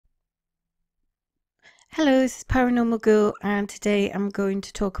Hello, this is Paranormal Girl, and today I'm going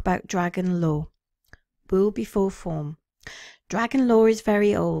to talk about dragon lore. Will before form. Dragon lore is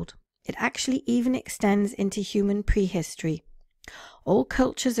very old. It actually even extends into human prehistory. All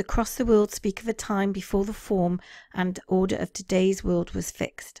cultures across the world speak of a time before the form and order of today's world was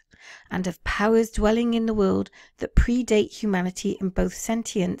fixed, and of powers dwelling in the world that predate humanity in both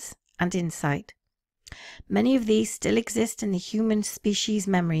sentience and insight. Many of these still exist in the human species'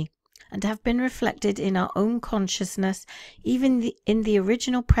 memory, and have been reflected in our own consciousness, even in the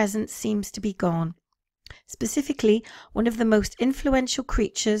original present seems to be gone. Specifically, one of the most influential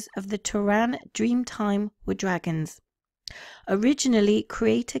creatures of the Turan dream time were dragons. Originally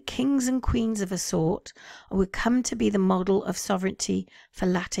creator kings and queens of a sort, would come to be the model of sovereignty for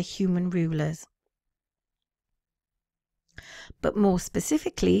latter human rulers. But more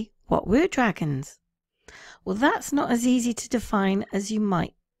specifically, what were dragons? Well, that's not as easy to define as you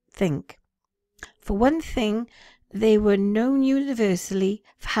might think. For one thing, they were known universally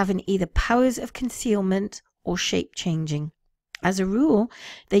for having either powers of concealment or shape changing. As a rule,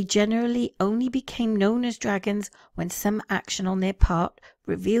 they generally only became known as dragons when some action on their part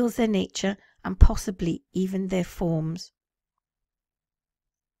reveals their nature and possibly even their forms.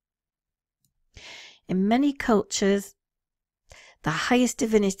 In many cultures, the highest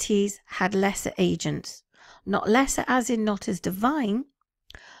divinities had lesser agents, not lesser as in not as divine,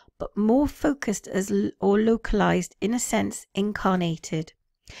 but more focused as or localized, in a sense incarnated,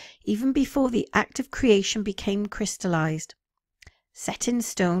 even before the act of creation became crystallized, set in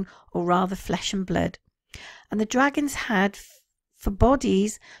stone, or rather flesh and blood. And the dragons had for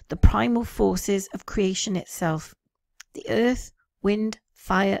bodies the primal forces of creation itself, the earth, wind,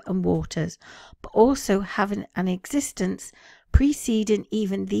 fire and waters, but also having an existence preceding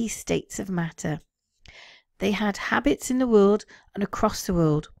even these states of matter. They had habits in the world and across the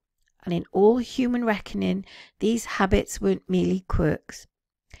world, and in all human reckoning, these habits weren't merely quirks.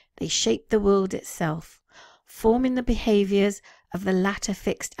 They shaped the world itself, forming the behaviours of the latter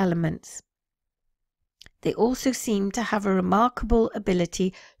fixed elements. They also seemed to have a remarkable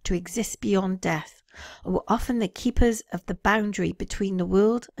ability to exist beyond death, and were often the keepers of the boundary between the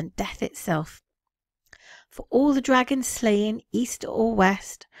world and death itself. For all the dragon slaying, east or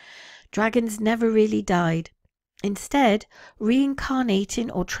west, dragons never really died, instead reincarnating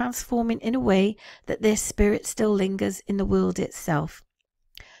or transforming in a way that their spirit still lingers in the world itself.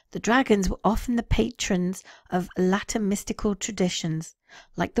 The dragons were often the patrons of latter mystical traditions,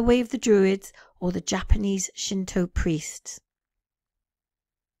 like the way of the Druids or the Japanese Shinto priests,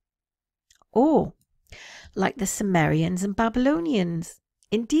 or like the Sumerians and Babylonians.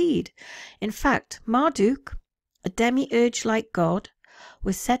 Indeed, in fact, Marduk, a demiurge-like god,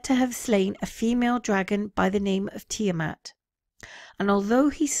 was said to have slain a female dragon by the name of Tiamat, and although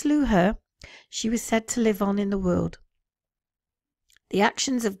he slew her, she was said to live on in the world. The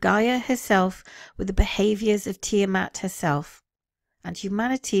actions of Gaia herself were the behaviours of Tiamat herself, and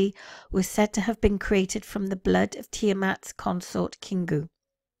humanity was said to have been created from the blood of Tiamat's consort Kingu.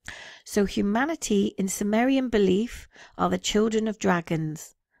 So humanity in Sumerian belief are the children of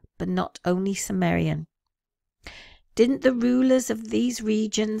dragons, but not only Sumerian. Didn't the rulers of these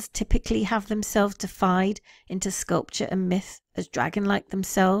regions typically have themselves defied into sculpture and myth as dragon-like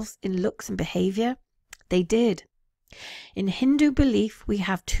themselves in looks and behaviour? They did. In Hindu belief, we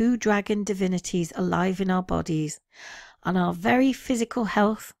have two dragon divinities alive in our bodies, and our very physical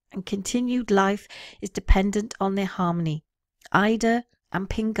health and continued life is dependent on their harmony. Ida and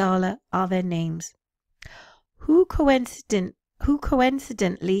Pingala are their names, who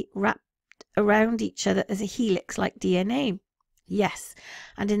coincidentally wrapped around each other as a helix like DNA. Yes,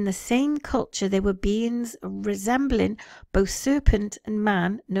 and in the same culture there were beings resembling both serpent and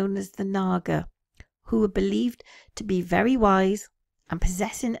man known as the Naga, who were believed to be very wise and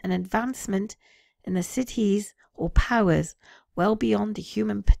possessing an advancement in the cities or powers well beyond the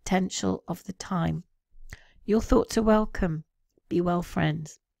human potential of the time. Your thoughts are welcome. Be well,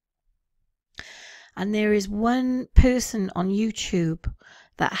 friends. And there is one person on YouTube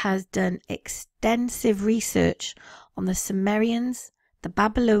that has done extensive research on the Sumerians, the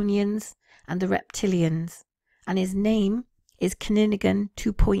Babylonians and the Reptilians, and his name is Kinninigan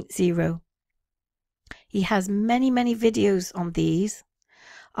 2.0. He has many videos on these.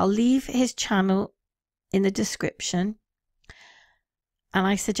 I'll leave his channel in the description, and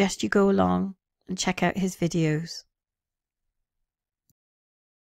I suggest you go along and check out his videos.